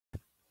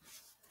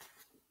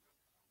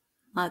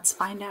Let's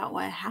find out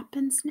what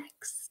happens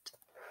next.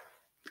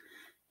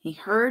 He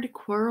heard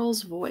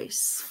Quirrell's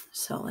voice,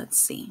 so let's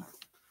see.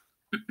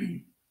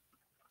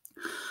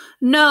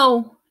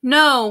 No,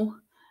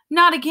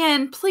 not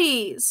again,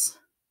 please.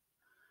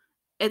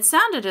 It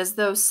sounded as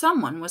though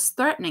someone was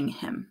threatening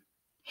him.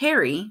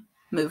 Harry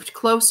moved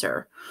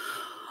closer.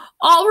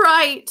 All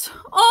right,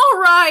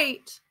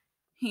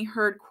 he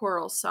heard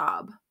Quirrell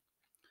sob.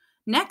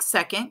 Next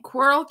second,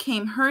 Quirrell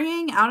came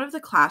hurrying out of the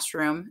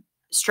classroom,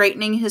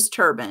 straightening his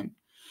turban.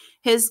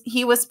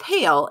 He was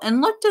pale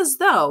and looked as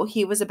though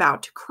he was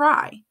about to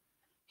cry.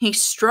 He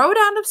strode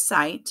out of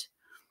sight.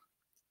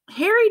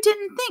 Harry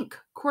didn't think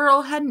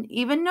Quirrell hadn't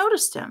even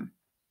noticed him.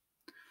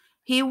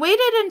 He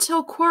waited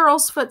until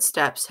Quirrell's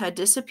footsteps had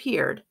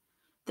disappeared.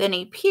 Then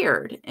he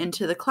peered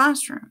into the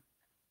classroom.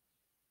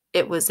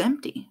 It was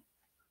empty,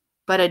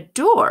 but a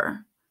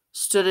door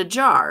stood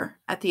ajar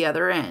at the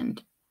other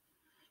end.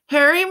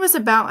 Harry was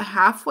about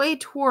halfway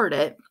toward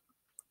it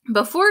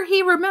before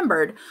he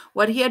remembered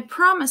what he had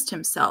promised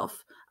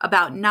himself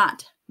about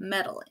not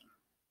meddling.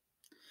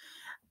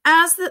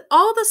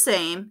 All the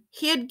same,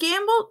 he'd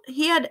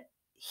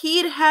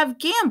have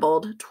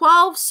gambled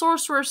 12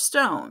 Sorcerer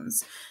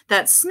stones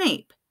that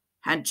Snape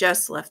had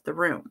just left the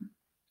room.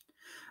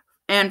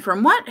 And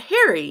from what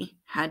Harry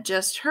had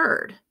just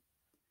heard,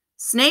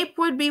 Snape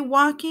would be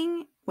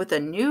walking with a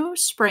new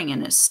spring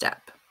in his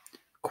step.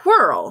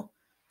 Quirrell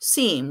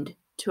seemed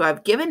to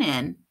have given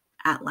in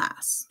at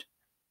last.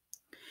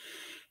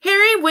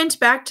 Harry went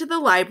back to the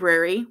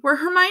library where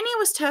Hermione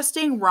was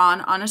testing Ron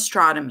on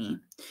astronomy.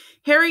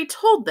 Harry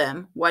told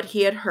them what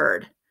he had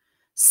heard.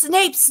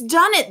 Snape's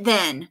done it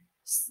then,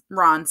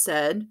 Ron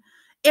said.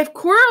 If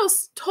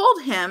Quirrell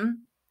told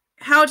him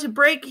how to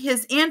break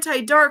his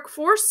anti-dark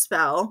force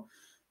spell,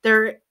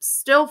 they're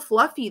still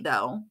fluffy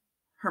though,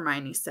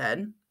 Hermione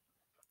said.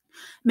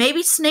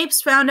 Maybe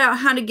Snape's found out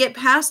how to get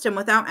past him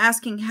without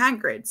asking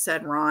Hagrid,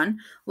 said Ron,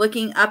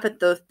 looking up at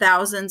the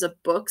thousands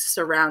of books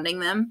surrounding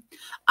them.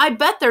 I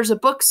bet there's a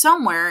book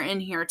somewhere in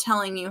here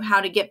telling you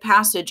how to get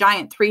past a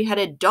giant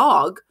three-headed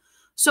dog.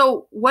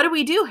 So what do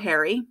we do,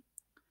 Harry?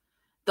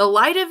 The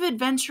light of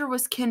adventure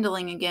was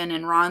kindling again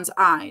in Ron's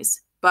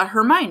eyes, but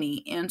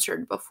Hermione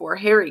answered before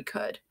Harry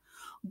could.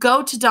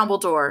 Go to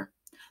Dumbledore.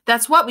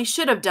 That's what we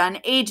should have done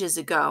ages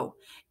ago.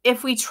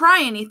 If we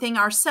try anything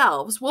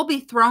ourselves, we'll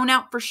be thrown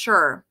out for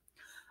sure.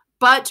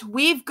 But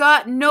we've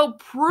got no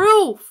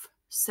proof,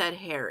 said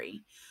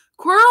Harry.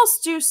 Quirrell's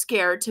too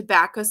scared to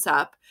back us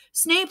up.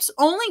 Snape's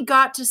only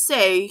got to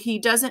say he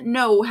doesn't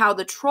know how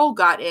the troll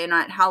got in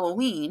at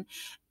Halloween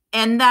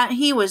and that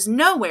he was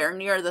nowhere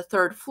near the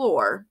third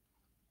floor.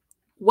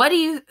 Who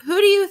do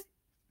you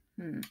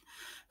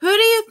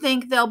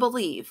think they'll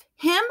believe,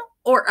 him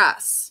or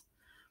us?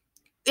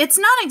 It's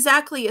not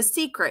exactly a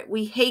secret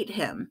we hate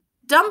him.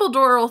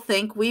 Dumbledore will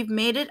think we've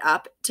made it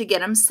up to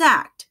get him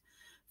sacked.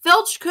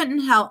 Filch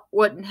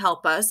wouldn't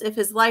help us if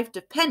his life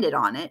depended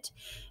on it.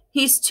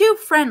 He's too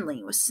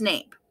friendly with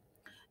Snape.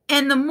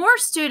 And the more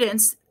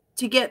students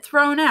to get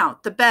thrown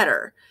out, the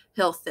better,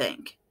 he'll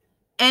think.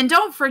 And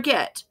don't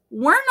forget,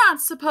 we're not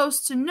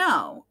supposed to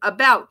know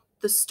about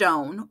the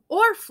stone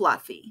or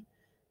Fluffy.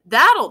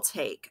 That'll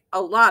take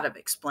a lot of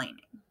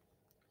explaining.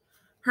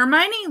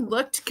 Hermione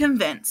looked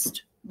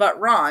convinced, but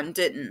Ron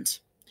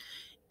didn't.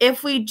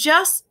 If we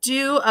just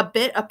do a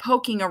bit of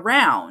poking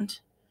around.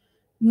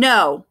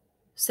 No,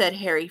 said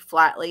Harry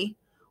flatly.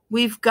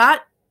 We've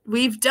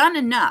done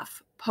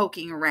enough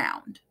poking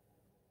around.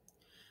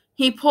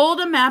 He pulled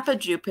a map of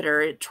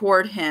Jupiter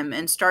toward him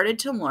and started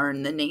to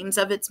learn the names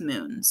of its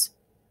moons.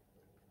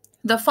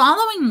 The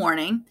following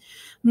morning,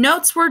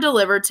 notes were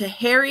delivered to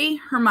Harry,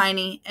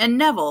 Hermione, and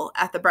Neville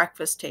at the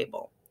breakfast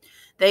table.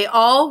 They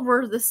all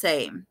were the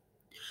same.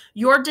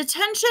 Your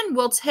detention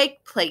will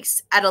take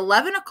place at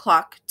 11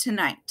 o'clock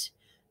tonight.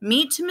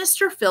 Meet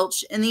Mr.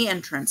 Filch in the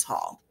entrance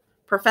hall.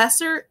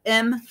 Professor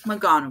M.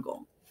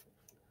 McGonagall.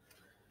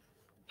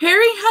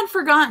 Harry had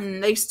forgotten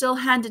they still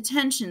had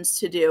detentions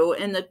to do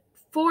in the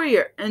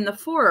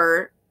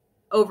foyer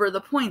over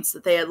the points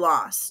that they had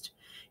lost.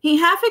 He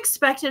half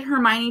expected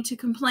Hermione to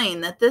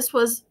complain that this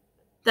was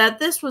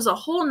a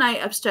whole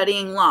night of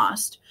studying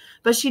lost,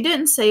 but she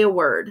didn't say a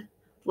word.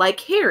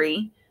 Like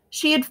Harry,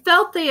 she had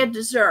felt they had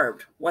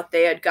deserved what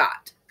they had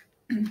got.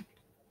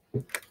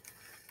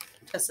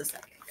 Just a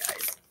second,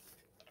 guys.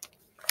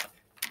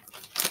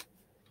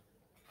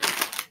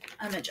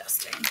 I'm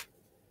adjusting.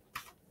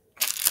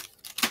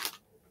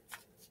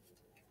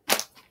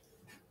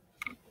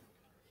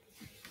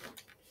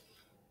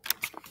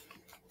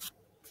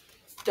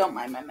 Don't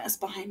mind my mess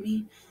behind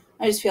me.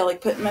 I just feel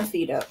like putting my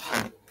feet up.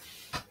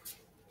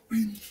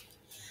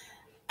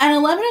 At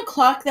 11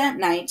 o'clock that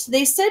night,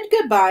 they said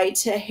goodbye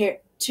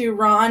to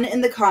Ron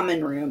in the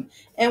common room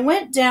and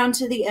went down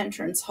to the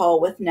entrance hall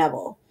with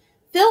Neville.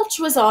 Filch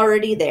was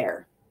already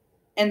there,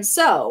 and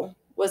so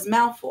was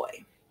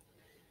Malfoy.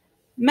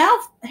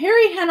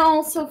 Harry had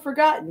also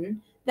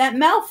forgotten that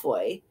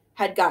Malfoy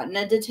had gotten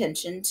a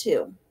detention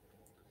too.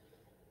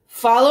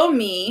 Follow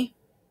me,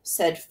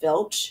 said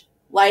Filch,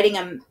 lighting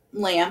a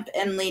lamp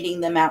and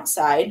leading them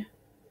outside.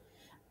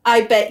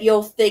 I bet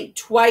you'll think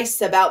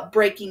twice about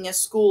breaking a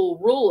school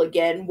rule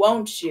again,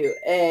 won't you,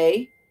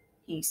 eh?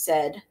 He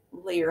said,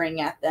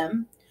 leering at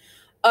them.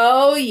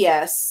 Oh,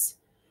 yes.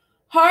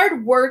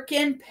 Hard work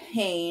and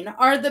pain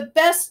are the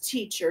best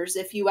teachers,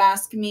 if you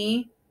ask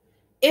me.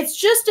 It's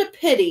just a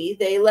pity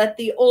they let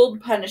the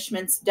old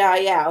punishments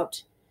die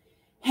out.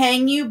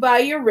 Hang you by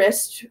your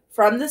wrist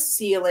from the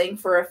ceiling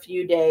for a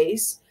few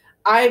days.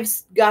 I've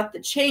got the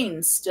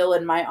chains still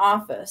in my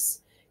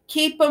office.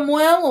 Keep 'em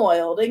well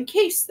oiled in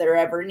case they're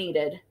ever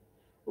needed.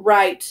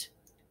 Right.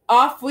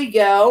 Off we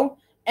go.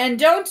 And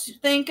don't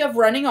think of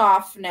running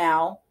off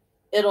now.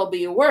 It'll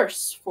be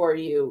worse for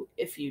you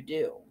if you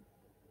do.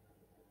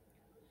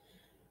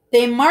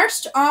 They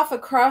marched off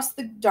across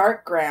the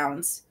dark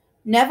grounds.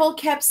 Neville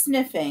kept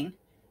sniffing.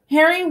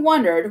 Harry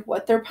wondered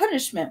what their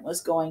punishment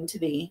was going to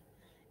be.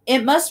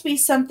 It must be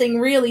something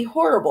really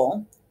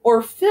horrible,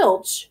 or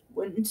Filch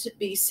wouldn't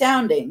be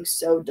sounding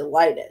so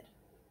delighted.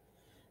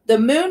 The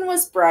moon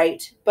was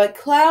bright, but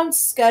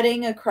clouds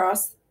scudding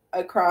across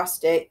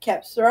it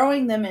kept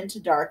throwing them into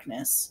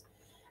darkness.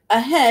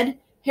 Ahead,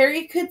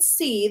 Harry could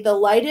see the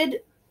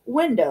lighted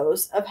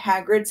windows of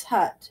Hagrid's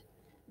hut.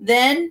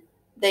 Then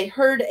they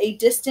heard a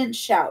distant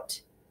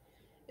shout.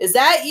 Is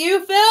that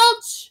you,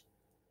 Filch?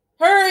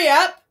 Hurry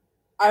up!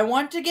 I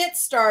want to get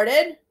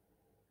started.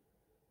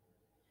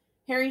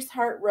 Harry's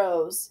heart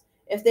rose.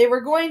 If they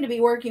were going to be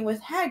working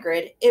with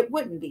Hagrid, it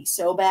wouldn't be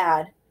so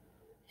bad.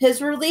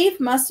 His relief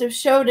must have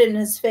showed in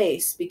his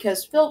face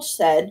because Filch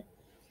said,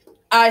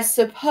 I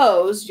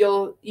suppose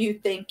you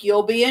think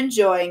you'll be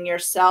enjoying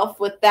yourself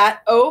with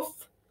that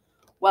oaf?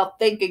 Well,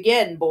 think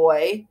again,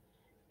 boy.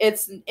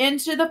 It's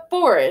into the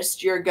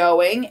forest you're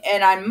going,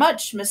 and I'm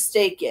much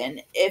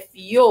mistaken if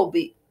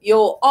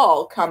you'll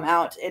all come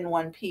out in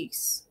one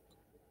piece.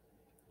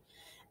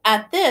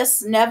 At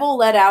this, Neville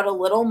let out a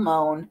little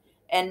moan,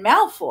 and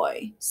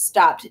Malfoy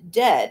stopped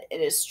dead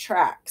in his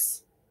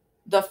tracks.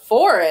 The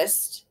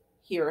forest,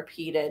 he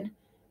repeated,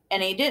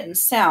 and he didn't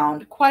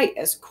sound quite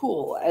as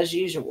cool as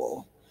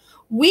usual.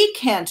 We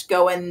can't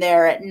go in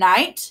there at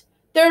night.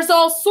 There's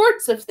all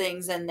sorts of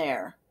things in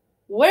there.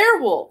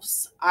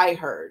 Werewolves, I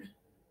heard.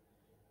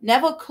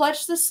 Neville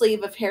clutched the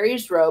sleeve of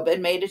Harry's robe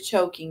and made a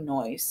choking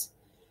noise.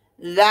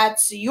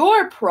 That's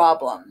your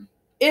problem,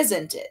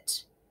 isn't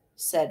it?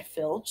 Said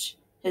Filch,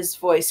 his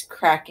voice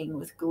cracking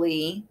with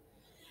glee.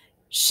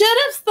 Should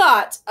have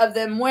thought of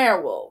them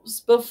werewolves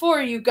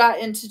before you got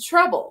into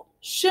trouble,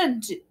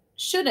 shouldn't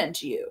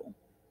you?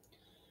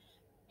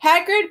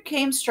 Hagrid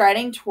came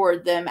striding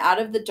toward them out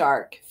of the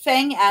dark,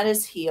 Fang at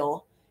his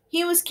heel.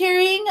 He was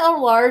carrying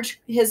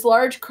his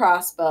large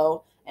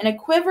crossbow, and a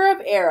quiver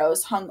of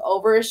arrows hung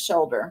over his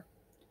shoulder.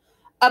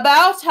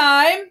 About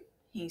time,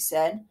 he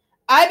said.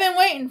 I've been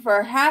waiting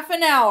for half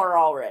an hour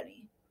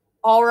already.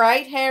 All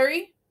right,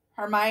 Harry?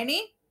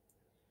 Hermione?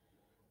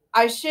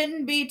 I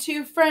shouldn't be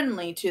too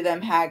friendly to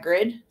them,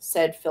 Hagrid,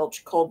 said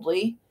Filch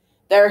coldly.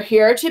 They're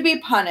here to be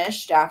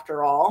punished,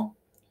 after all.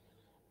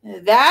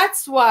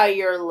 That's why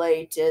you're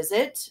late, is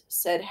it?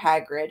 Said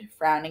Hagrid,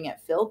 frowning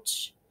at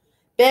Filch.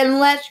 Been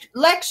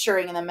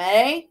lecturing them,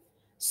 eh?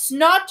 'S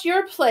not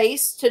your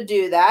place to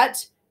do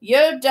that.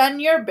 You've done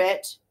your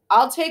bit.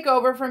 I'll take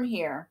over from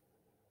here.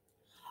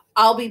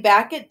 I'll be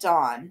back at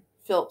dawn,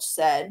 Filch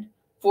said,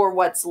 for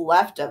what's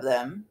left of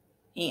them,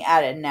 he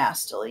added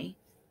nastily.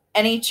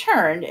 And he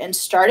turned and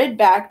started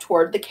back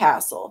toward the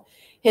castle,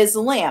 his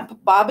lamp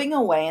bobbing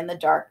away in the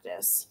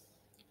darkness.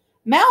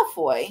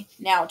 Malfoy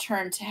now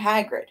turned to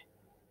Hagrid.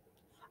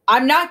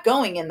 I'm not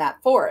going in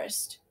that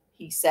forest,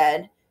 he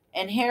said,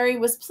 and Harry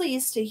was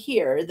pleased to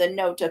hear the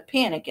note of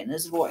panic in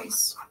his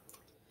voice.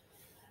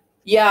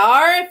 You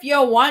are if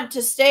you want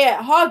to stay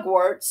at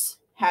Hogwarts,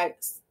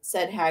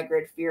 said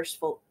Hagrid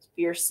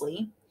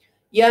fiercely.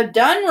 You've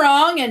done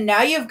wrong, and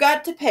now you've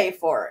got to pay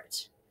for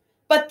it.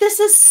 But this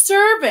is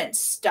servant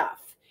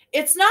stuff.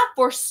 It's not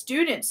for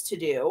students to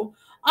do.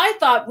 I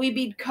thought we'd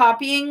be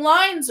copying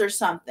lines or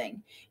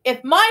something.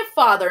 If my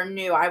father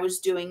knew I was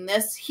doing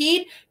this,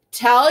 he'd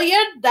tell you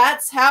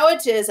that's how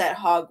it is at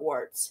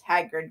Hogwarts,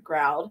 Hagrid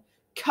growled.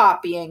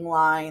 Copying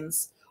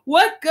lines.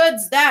 What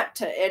good's that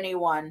to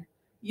anyone?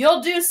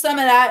 You'll do some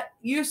of that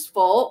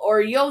useful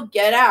or you'll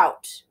get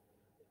out.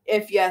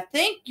 If you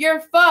think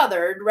your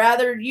father'd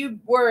rather you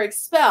were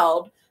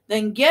expelled,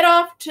 then get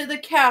off to the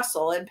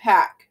castle and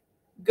pack.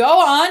 Go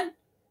on.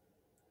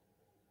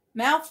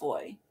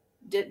 Malfoy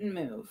didn't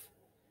move.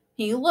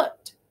 He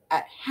looked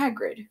at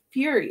Hagrid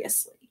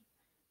furiously,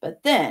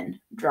 but then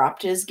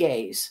dropped his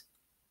gaze.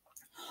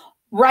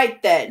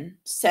 Right then,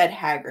 said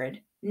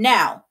Hagrid.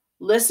 Now,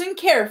 listen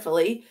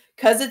carefully,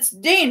 'cause it's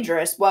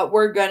dangerous what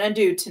we're gonna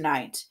do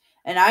tonight,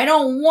 and I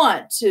don't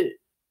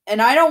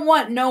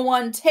want no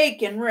one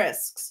taking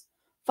risks.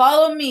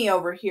 Follow me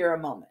over here a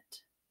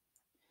moment.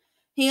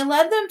 He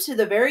led them to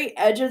the very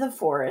edge of the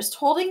forest.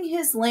 Holding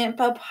his lamp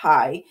up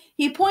high,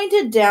 he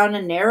pointed down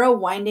a narrow,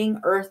 winding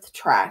earth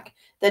track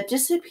that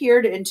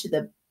disappeared into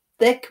the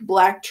thick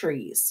black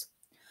trees.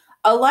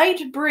 A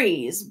light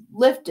breeze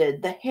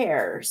lifted their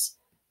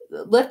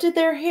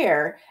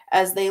hair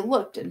as they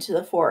looked into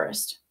the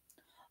forest.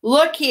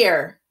 Look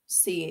here,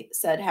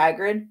 said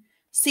Hagrid.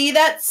 See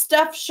that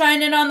stuff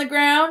shining on the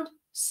ground?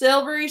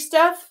 Silvery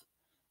stuff?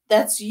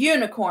 That's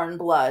unicorn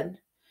blood.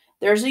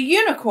 There's a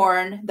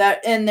unicorn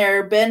that in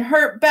there been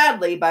hurt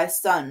badly by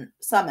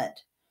Summit.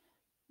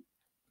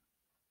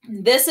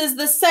 This is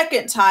the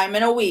second time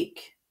in a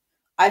week.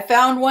 I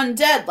found one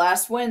dead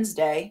last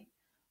Wednesday.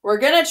 We're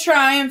going to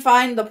try and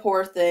find the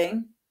poor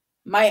thing.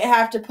 Might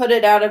have to put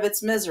it out of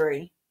its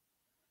misery.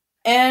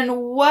 And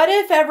what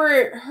if ever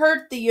it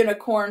hurt the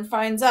unicorn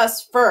finds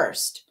us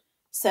first?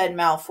 Said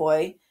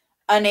Malfoy,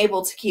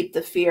 unable to keep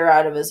the fear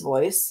out of his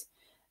voice.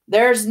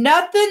 There's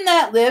nothing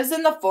that lives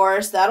in the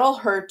forest that'll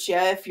hurt you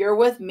if you're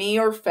with me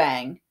or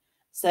Fang,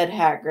 said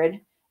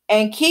Hagrid.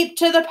 And keep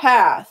to the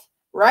path.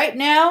 Right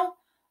now,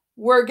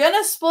 we're going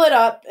to split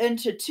up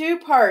into two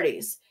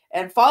parties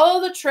and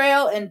follow the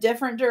trail in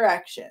different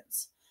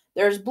directions.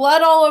 There's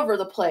blood all over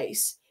the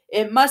place.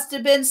 It must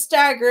have been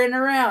staggering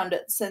around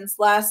since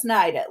last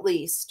night, at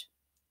least.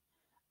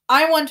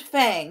 I want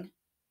Fang,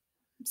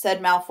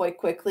 said Malfoy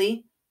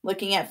quickly,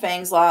 looking at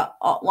Fang's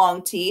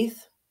long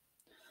teeth.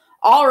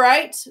 All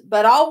right,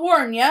 but I'll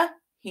warn you,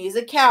 he's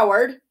a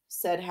coward,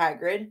 said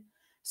Hagrid.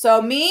 So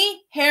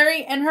me,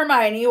 Harry, and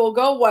Hermione will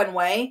go one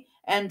way,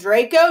 and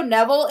Draco,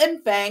 Neville,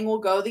 and Fang will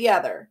go the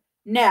other.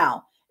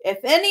 Now, if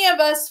any of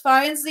us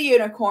finds the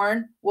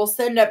unicorn, we'll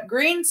send up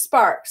green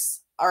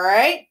sparks, all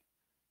right?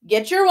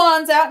 Get your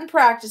wands out and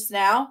practice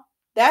now.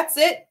 That's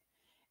it.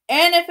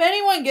 And if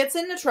anyone gets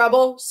into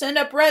trouble, send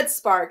up red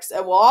sparks,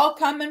 and we'll all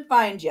come and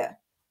find you.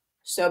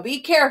 So be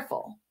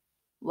careful.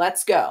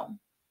 Let's go.